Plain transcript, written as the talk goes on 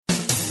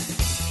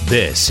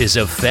This is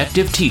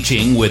Effective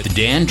Teaching with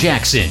Dan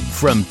Jackson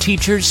from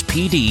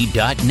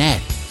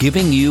teacherspd.net,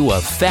 giving you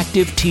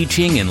effective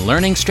teaching and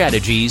learning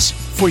strategies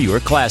for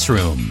your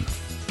classroom.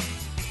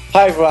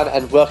 Hi, everyone,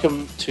 and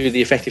welcome to the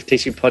Effective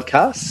Teaching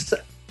Podcast.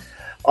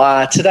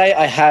 Today,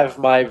 I have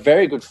my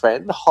very good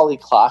friend, Holly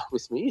Clark,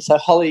 with me. So,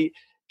 Holly,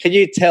 can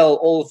you tell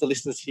all of the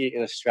listeners here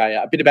in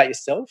Australia a bit about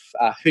yourself,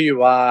 who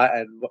you are,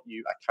 and what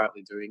you are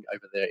currently doing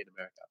over there in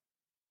America?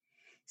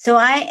 So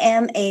I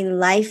am a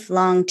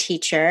lifelong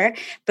teacher,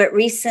 but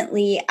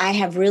recently I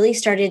have really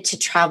started to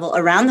travel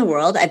around the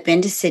world. I've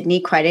been to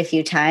Sydney quite a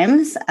few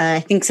times.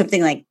 I think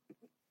something like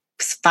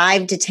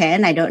 5 to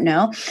 10, I don't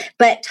know,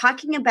 but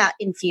talking about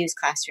infused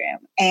classroom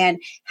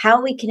and how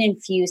we can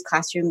infuse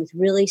classroom with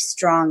really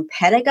strong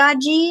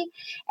pedagogy.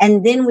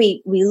 And then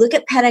we look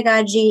at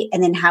pedagogy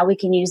and then how we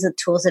can use the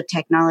tools of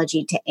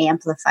technology to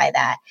amplify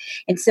that.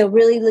 And so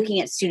really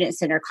looking at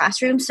student-centered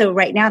classroom. So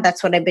right now,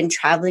 that's what I've been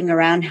traveling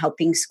around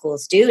helping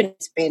schools do. And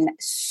it's been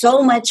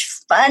so much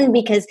fun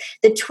because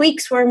the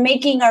tweaks we're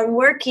making are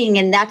working.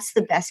 And that's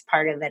the best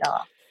part of it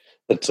all.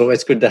 It's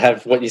always good to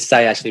have what you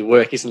say actually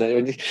work, isn't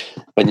it?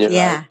 When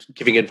you're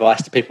giving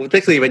advice to people,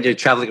 particularly when you're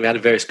traveling around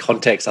in various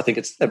contexts. I think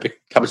it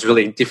becomes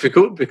really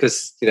difficult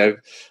because,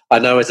 I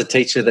know as a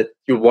teacher that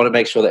you want to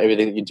make sure that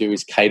everything that you do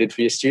is catered for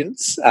your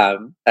students.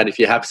 And if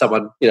you have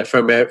someone,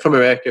 from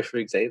America, for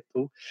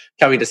example,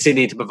 coming to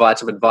Sydney to provide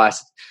some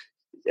advice,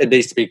 it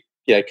needs to be,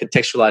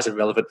 contextualised and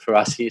relevant for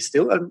us here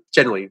still. And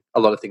generally, a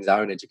lot of things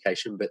are in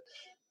education, but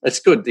it's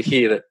good to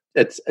hear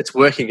that it's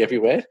working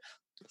everywhere.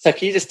 So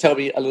can you just tell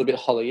me a little bit,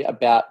 Holly,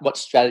 about what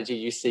strategy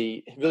you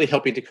see really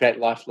helping to create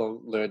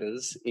lifelong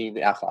learners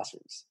in our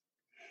classrooms?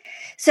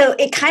 So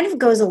it kind of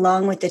goes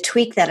along with the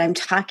tweak that I'm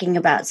talking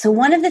about. So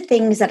one of the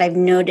things that I've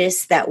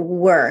noticed that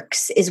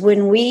works is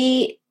when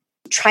we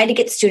try to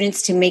get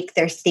students to make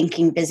their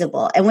thinking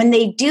visible. And when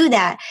they do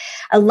that,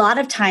 a lot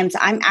of times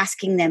I'm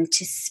asking them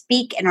to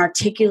speak and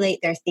articulate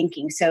their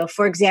thinking. So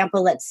for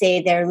example, let's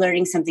say they're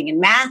learning something in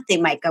math, they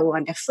might go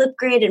on to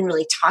Flipgrid and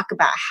really talk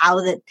about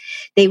how that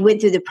they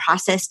went through the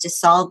process to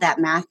solve that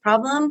math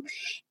problem.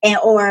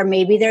 Or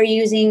maybe they're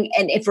using,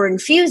 and if we're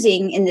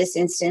infusing in this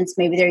instance,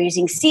 maybe they're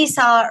using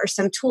Seesaw or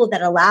some tool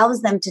that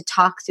allows them to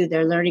talk through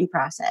their learning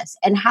process.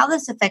 And how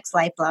this affects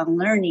lifelong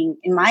learning,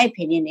 in my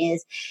opinion,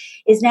 is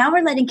now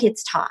we're letting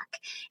kids talk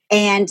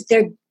and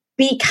they're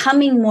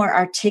becoming more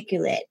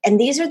articulate. And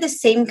these are the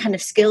same kind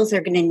of skills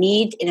they're going to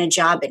need in a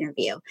job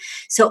interview.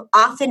 So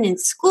often in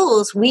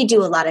schools, we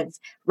do a lot of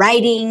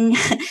writing,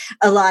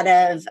 a lot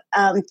of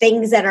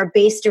things that are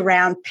based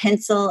around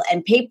pencil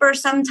and paper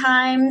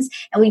sometimes.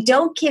 And we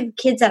don't give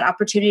kids that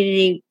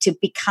opportunity to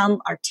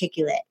become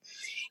articulate.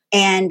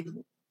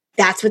 And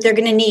that's what they're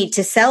going to need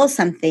to sell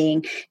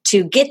something,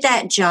 to get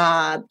that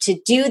job, to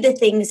do the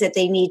things that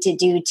they need to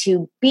do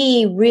to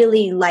be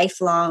really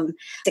lifelong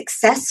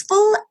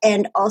successful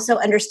and also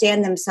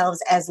understand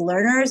themselves as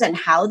learners and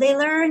how they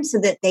learn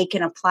so that they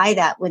can apply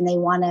that when they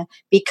want to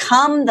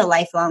become the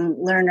lifelong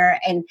learner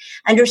and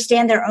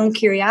understand their own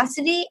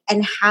curiosity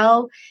and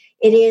how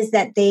it is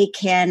that they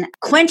can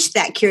quench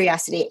that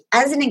curiosity.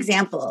 As an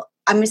example,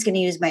 I'm just going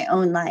to use my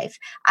own life.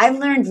 I've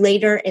learned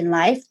later in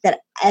life that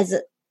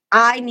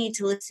I need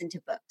to listen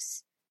to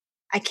books.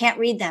 I can't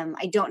read them.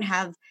 I don't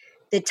have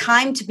the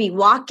time to be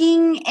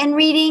walking and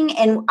reading,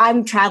 and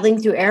I'm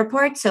traveling through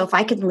airports. So if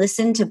I can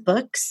listen to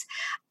books,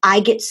 I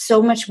get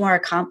so much more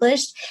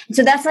accomplished. And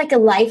so that's like a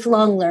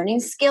lifelong learning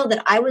skill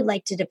that I would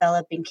like to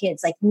develop in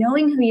kids, like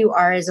knowing who you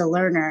are as a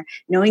learner,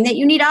 knowing that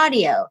you need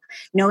audio,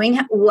 knowing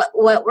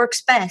what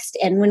works best.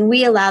 And when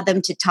we allow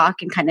them to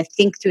talk and kind of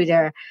think through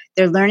their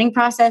learning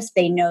process,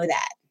 they know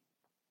that.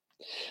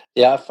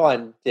 Yeah, I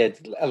find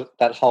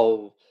that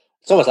whole...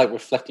 It's almost like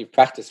reflective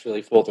practice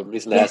really for them,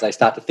 isn't it? Yeah. As they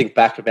start to think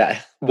back about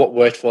what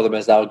worked for them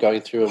as they were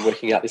going through and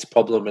working out this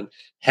problem and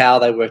how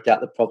they worked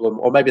out the problem,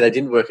 or maybe they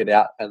didn't work it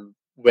out and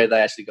where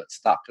they actually got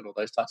stuck and all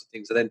those types of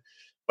things. And then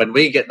when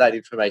we get that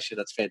information,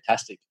 that's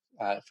fantastic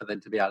for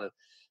them to be able to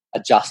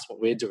adjust what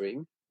we're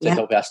doing to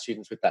help our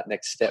students with that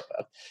next step.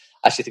 I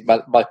actually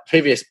think my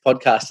previous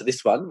podcast to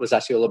this one was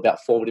actually all about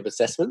formative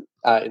assessment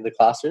in the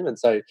classroom. And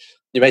so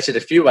you mentioned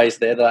a few ways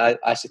there that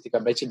I actually think I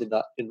mentioned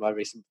in my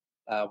recent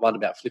one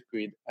about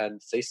Flipgrid and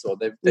Seesaw.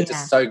 They're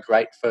just so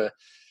great for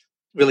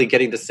really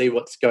getting to see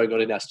what's going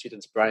on in our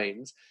students'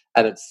 brains.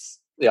 And it's,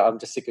 I'm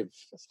just sick of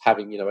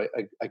having,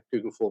 a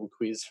Google form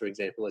quiz, for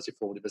example, as your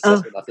formative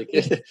assessment. I think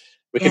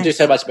we can do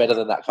so much better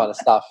than that kind of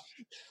stuff.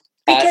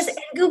 Because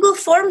Google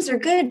Forms are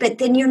good, but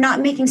then you're not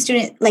making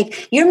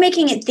you're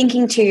making it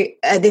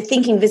the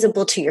thinking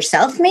visible to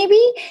yourself, maybe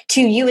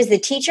to you as the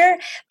teacher.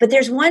 But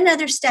there's one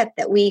other step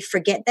that we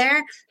forget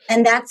there,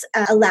 and that's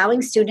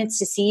allowing students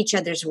to see each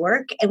other's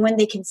work. And when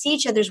they can see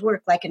each other's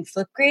work, like in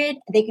Flipgrid,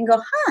 they can go,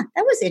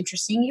 that was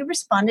interesting. You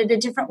responded a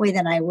different way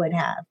than I would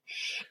have.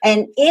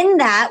 And in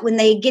that, when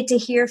they get to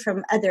hear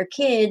from other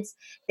kids,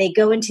 they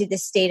go into the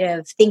state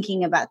of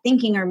thinking about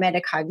thinking or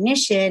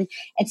metacognition.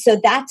 And so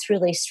that's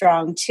really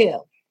strong too.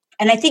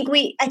 And I think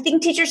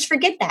teachers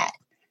forget that.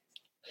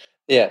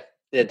 Yeah.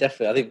 Yeah,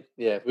 definitely.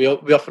 I think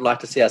we often like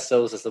to see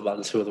ourselves as the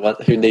ones who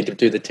need to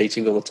do the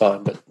teaching all the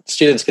time, but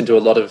students can do a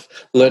lot of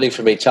learning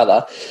from each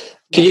other.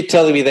 Can you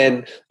tell me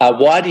then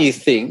why do you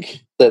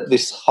think that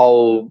this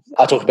whole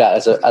I talk about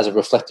as a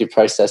reflective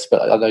process,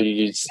 but I know you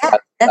use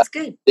that's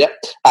good.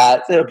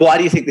 Why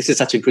do you think this is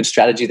such a good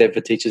strategy then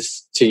for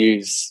teachers to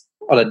use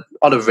on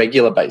a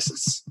regular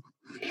basis?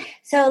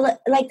 So,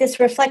 like this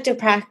reflective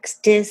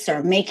practice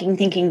or making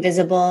thinking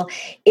visible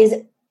is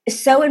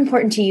so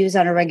important to use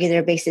on a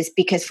regular basis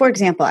because, for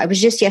example, I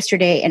was just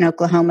yesterday in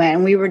Oklahoma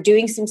and we were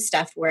doing some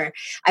stuff where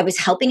I was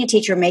helping a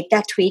teacher make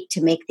that tweak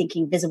to make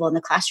thinking visible in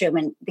the classroom.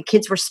 And the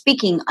kids were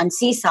speaking on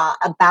Seesaw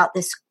about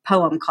this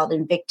poem called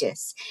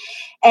Invictus.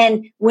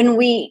 And when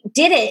we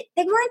did it,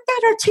 they weren't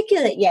that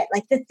articulate yet.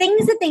 Like the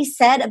things that they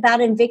said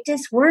about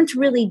Invictus weren't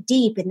really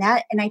deep in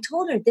that. And I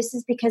told her this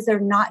is because they're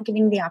not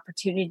getting the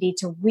opportunity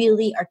to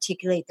really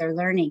articulate their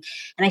learning.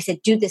 And I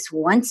said, do this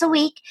once a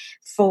week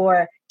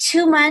for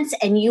 2 months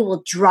and you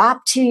will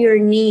drop to your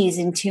knees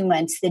in 2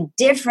 months. The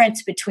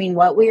difference between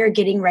what we are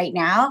getting right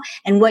now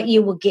and what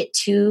you will get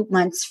 2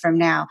 months from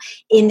now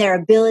in their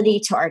ability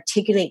to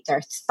articulate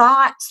their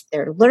thoughts,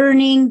 their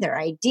learning, their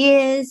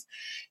ideas.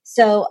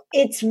 So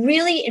it's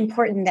really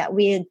important that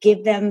we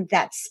give them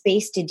that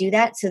space to do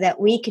that so that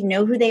we can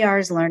know who they are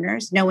as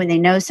learners, know when they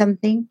know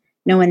something,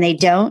 know when they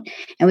don't,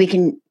 and we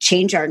can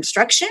change our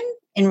instruction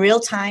in real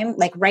time,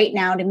 like right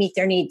now to meet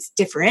their needs,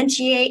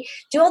 differentiate,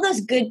 do all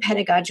those good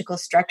pedagogical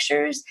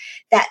structures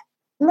that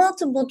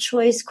multiple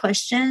choice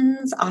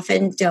questions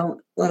often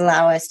don't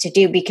allow us to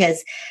do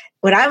because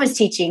when I was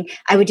teaching,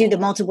 I would do the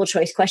multiple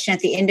choice question at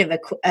the end of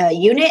a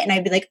unit and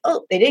I'd be like,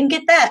 oh, they didn't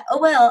get that. Oh,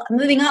 well, I'm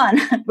moving on.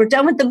 We're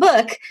done with the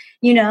book,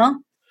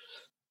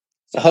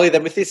 So Holly,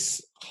 then with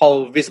this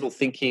whole visible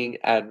thinking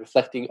and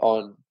reflecting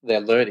on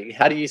their learning,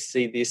 how do you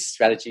see this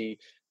strategy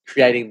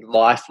creating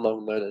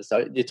lifelong learners?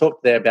 So you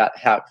talked there about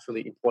how it's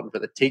really important for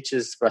the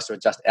teachers for us to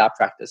adjust our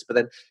practice, but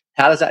then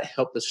how does that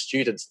help the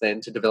students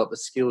then to develop the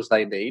skills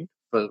they need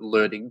for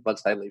learning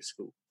once they leave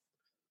school?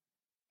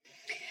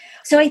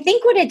 So I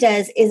think what it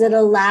does is it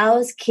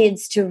allows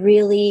kids to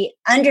really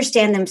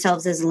understand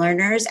themselves as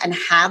learners and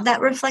have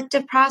that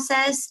reflective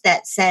process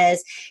that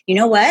says, you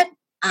know what?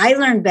 I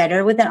learned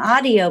better with an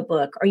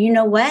audiobook, or you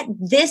know what?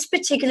 This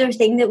particular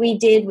thing that we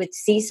did with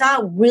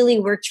Seesaw really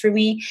worked for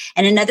me.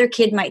 And another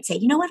kid might say,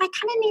 you know what? I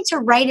kind of need to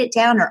write it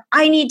down, or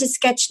I need to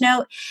sketch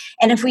note.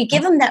 And if we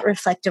give them that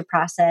reflective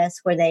process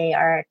where they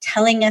are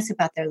telling us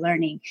about their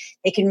learning,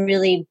 they can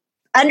really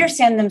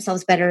understand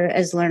themselves better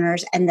as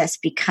learners and thus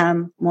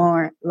become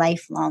more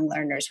lifelong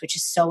learners, which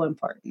is so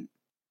important.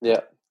 Yeah,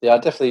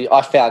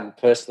 I found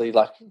personally,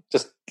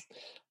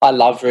 I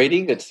love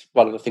reading. It's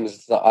one of the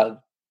things that I'm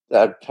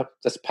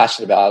just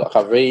passionate about.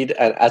 Like I read,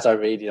 and as I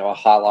read, I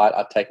highlight,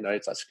 I take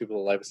notes, I scribble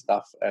all over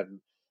stuff,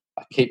 and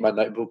I keep my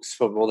notebooks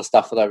from all the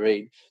stuff that I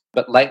read.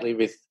 But lately,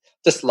 with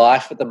just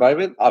life at the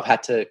moment, I've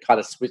had to kind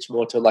of switch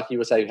more to, like you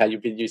were saying, how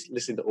you've been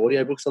listening to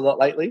audiobooks a lot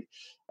lately.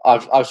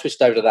 I've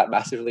switched over to that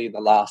massively in the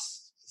last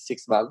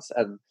 6 months,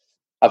 and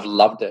I've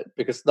loved it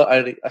because not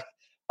only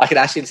I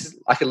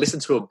can listen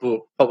to a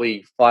book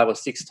probably 5 or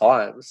 6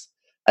 times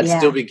and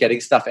still be getting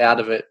stuff out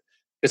of it.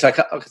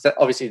 Because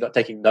obviously you're not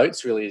taking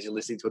notes really as you're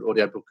listening to an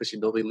audiobook because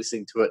you're normally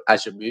listening to it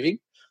as you're moving.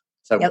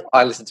 So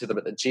I listen to them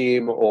at the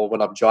gym or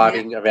when I'm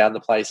driving around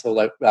the place or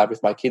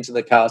with my kids in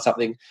the car or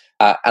something.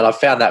 And I've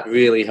found that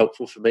really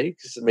helpful for me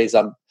because it means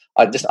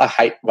I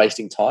hate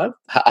wasting time.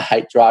 I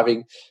hate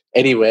driving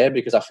anywhere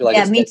because I feel like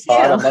it's dead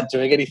time. I'm not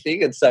doing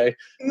anything. And so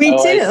me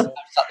too. Have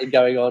something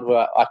going on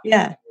where I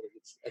can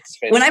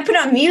when I put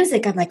on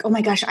music, I'm like, oh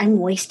my gosh, I'm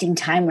wasting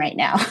time right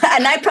now.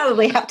 And I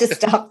probably have to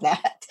stop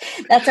that.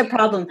 That's a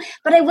problem.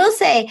 But I will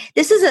say,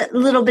 this is a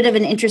little bit of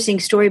an interesting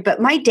story, but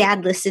my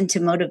dad listened to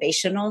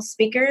motivational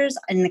speakers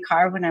in the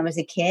car when I was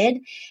a kid.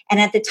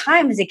 And at the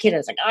time as a kid, I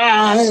was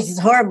like, this is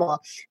horrible.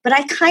 But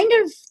I kind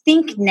of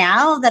think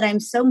now that I'm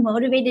so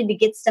motivated to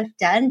get stuff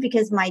done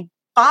because my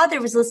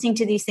father was listening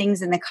to these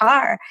things in the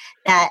car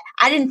that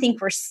I didn't think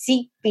were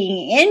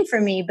seeping in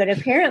for me, but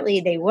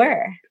apparently they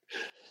were.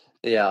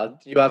 Yeah,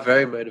 you are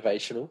very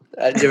motivational.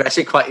 And you're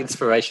actually quite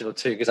inspirational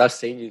too, because I've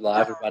seen you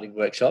live and running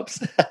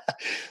workshops.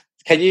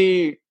 Can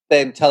you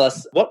then tell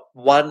us what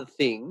one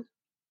thing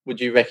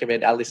would you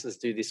recommend our listeners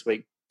do this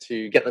week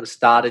to get them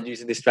started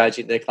using this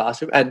strategy in their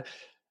classroom? And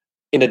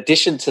in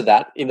addition to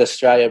that, in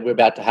Australia, we're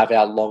about to have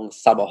our long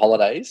summer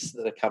holidays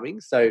that are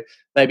coming. So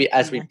maybe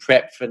as we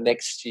prep for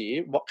next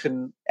year, what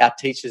can our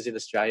teachers in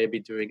Australia be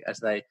doing as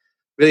they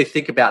really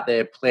think about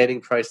their planning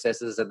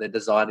processes and their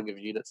designing of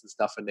units and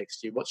stuff for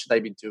next year? What should they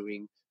be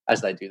doing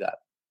as they do that?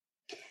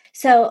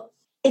 So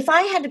if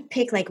I had to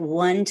pick like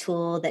one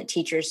tool that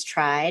teachers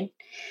tried,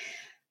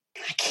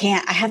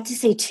 I have to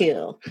say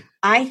 2.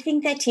 I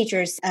think that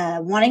teachers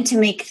wanting to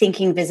make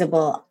thinking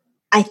visible,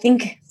 I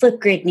think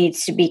Flipgrid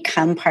needs to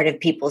become part of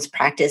people's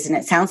practice. And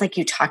it sounds like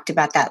you talked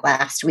about that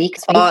last week.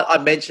 I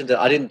mentioned it.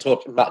 I didn't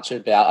talk much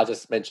about, I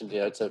just mentioned,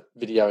 it's a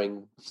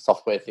videoing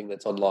software thing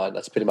that's online.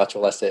 That's pretty much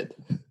all I said.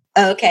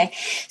 Okay.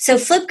 So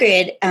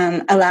Flipgrid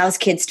allows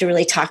kids to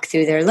really talk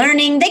through their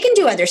learning. They can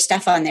do other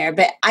stuff on there,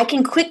 but I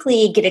can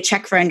quickly get a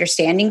check for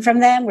understanding from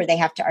them where they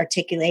have to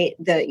articulate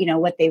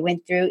what they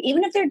went through.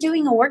 Even if they're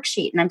doing a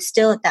worksheet and I'm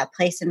still at that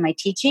place in my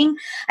teaching,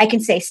 I can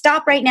say,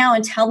 stop right now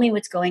and tell me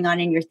what's going on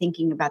in your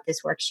thinking about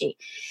this worksheet.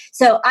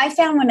 So I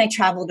found when I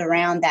traveled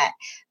around that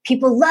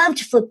people loved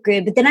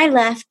Flipgrid, but then I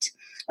left.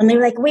 And they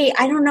were like, wait,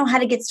 I don't know how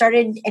to get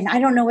started and I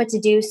don't know what to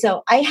do.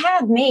 So I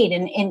have made,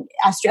 and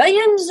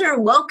Australians are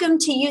welcome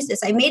to use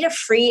this. I made a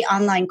free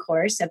online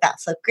course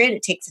about Flipgrid.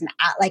 It takes an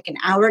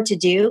hour to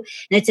do.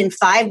 And it's in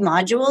 5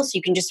 modules. So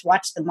you can just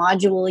watch the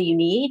module you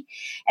need.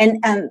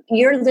 And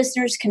your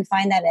listeners can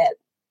find that at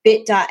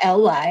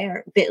bit.ly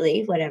or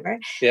bit.ly, whatever.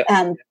 Yep.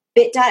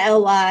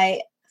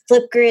 Bit.ly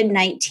Flipgrid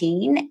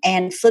 19,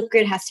 and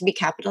Flipgrid has to be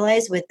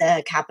capitalized with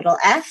a capital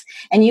F.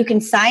 And you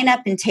can sign up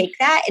and take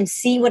that and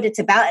see what it's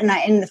about. And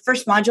in the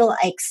first module,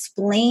 I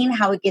explain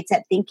how it gets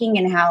at thinking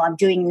and how I'm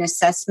doing an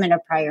assessment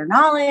of prior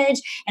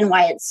knowledge and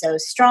why it's so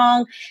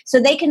strong.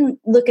 So they can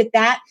look at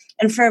that.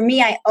 And for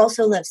me, I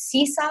also love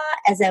Seesaw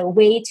as a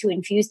way to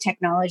infuse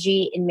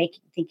technology in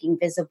making thinking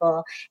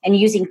visible and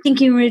using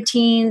thinking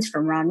routines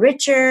from Ron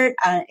Richard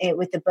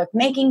with the book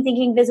Making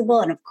Thinking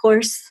Visible. And of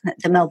course,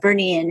 the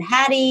Melburnian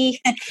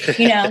Hattie,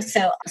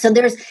 So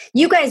there's,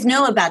 you guys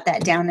know about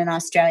that down in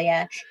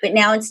Australia, but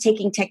now it's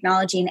taking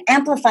technology and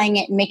amplifying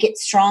it and make it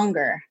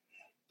stronger.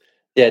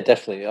 Yeah,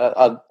 definitely.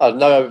 I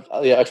know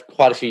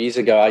quite a few years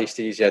ago, I used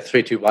to use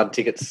 3-2-1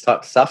 tickets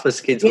type stuff as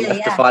kids. We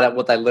have to find out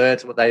what they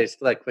learned, what they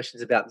still had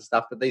questions about and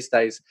stuff. But these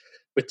days,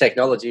 with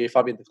technology, if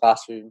I'm in the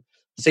classroom,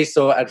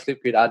 Seesaw and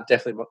Flipgrid are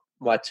definitely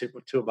my two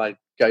of my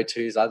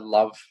go-tos. I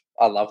love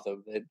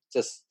them. They're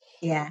just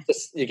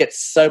you get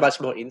so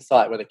much more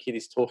insight when a kid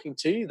is talking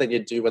to you than you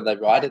do when they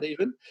write it.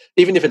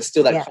 Even if it's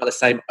still that kind of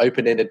same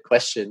open-ended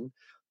question,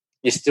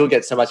 you still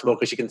get so much more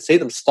because you can see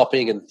them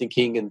stopping and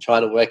thinking and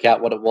trying to work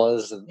out what it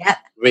was and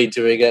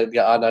redoing it. And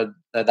I know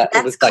that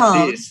it was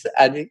like this,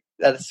 and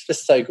that's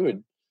just so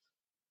good.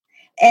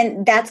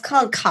 And that's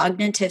called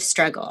cognitive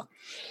struggle.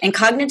 And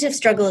cognitive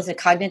struggle is a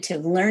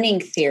cognitive learning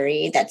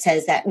theory that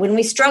says that when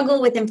we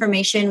struggle with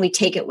information, we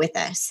take it with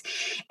us.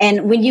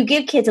 And when you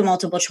give kids a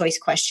multiple choice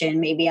question,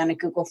 maybe on a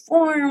Google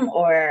form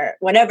or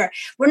whatever,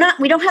 we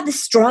don't have the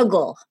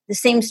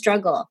same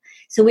struggle.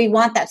 So we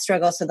want that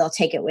struggle so they'll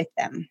take it with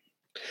them.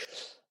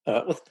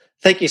 Well,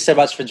 thank you so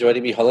much for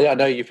joining me, Holly. I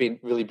know you've been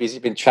really busy,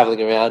 been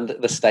traveling around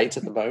the States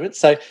at the moment.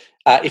 So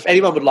if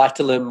anyone would like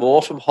to learn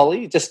more from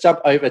Holly, just jump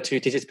over to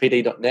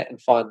teacherspd.net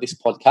and find this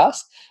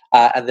podcast.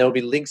 And there will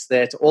be links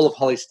there to all of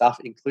Holly's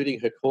stuff, including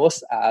her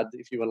course,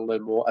 if you want to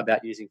learn more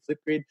about using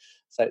Flipgrid.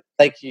 So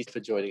thank you for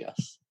joining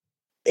us.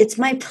 It's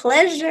my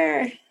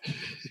pleasure.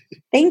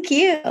 Thank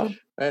you.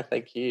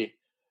 Thank you.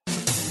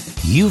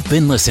 You've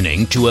been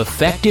listening to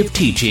Effective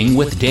Teaching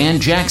with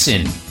Dan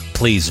Jackson.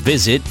 Please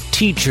visit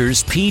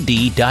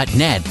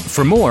teacherspd.net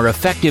for more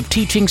effective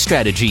teaching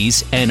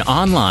strategies and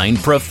online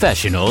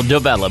professional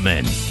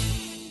development.